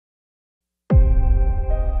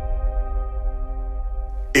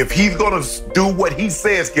If he's going to do what he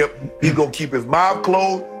says, Skip, he's going to keep his mouth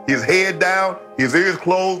closed, his head down, his ears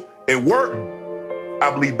closed, and work, I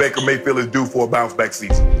believe Baker Mayfield is due for a bounce-back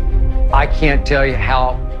season. I can't tell you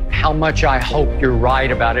how much I hope you're right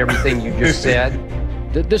about everything you just said.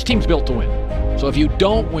 This team's built to win. So if you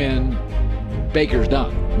don't win, Baker's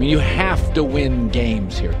done. I mean, you have to win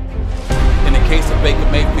games here. In the case of Baker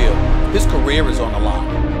Mayfield, his career is on the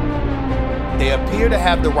line. They appear to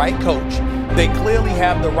have the right coach. They clearly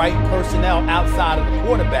have the right personnel outside of the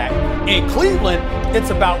quarterback. In Cleveland, it's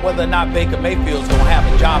about whether or not Baker Mayfield's going to have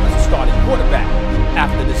a job as a starting quarterback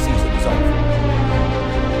after the season is over.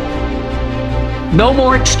 No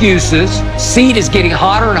more excuses. Seed is getting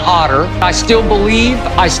hotter and hotter. I still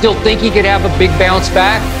think he could have a big bounce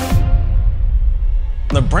back.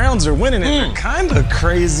 The Browns are winning it. They're kind of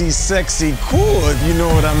crazy, sexy, cool, if you know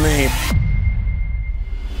what I mean.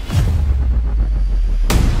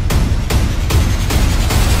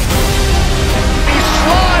 He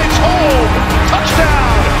slides home.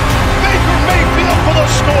 Touchdown. Baker Mayfield for the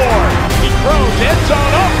score. He throws end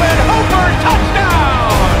zone open. Hooper,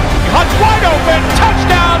 touchdown. Cuts wide open.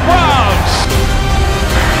 Touchdown, Browns.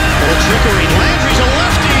 Little trickery. Landry's a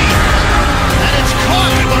lefty. And it's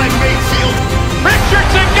caught by Mayfield.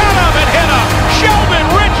 Richardson got him and hit him. Sheldon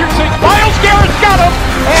Richardson. Myles Garrett's got him,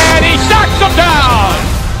 and he knocks him down.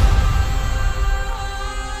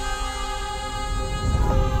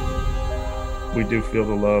 We do feel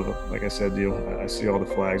the love. Like I said, I see all the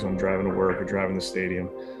flags when I'm driving to work or driving the stadium.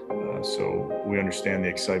 So we understand the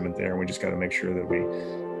excitement there, and we just got to make sure that we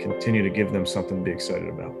continue to give them something to be excited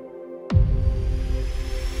about.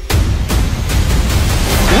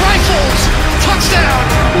 Rifles. Touchdown.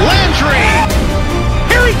 Landry.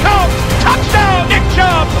 Here he comes! Touchdown, Nick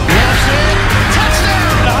Chubb!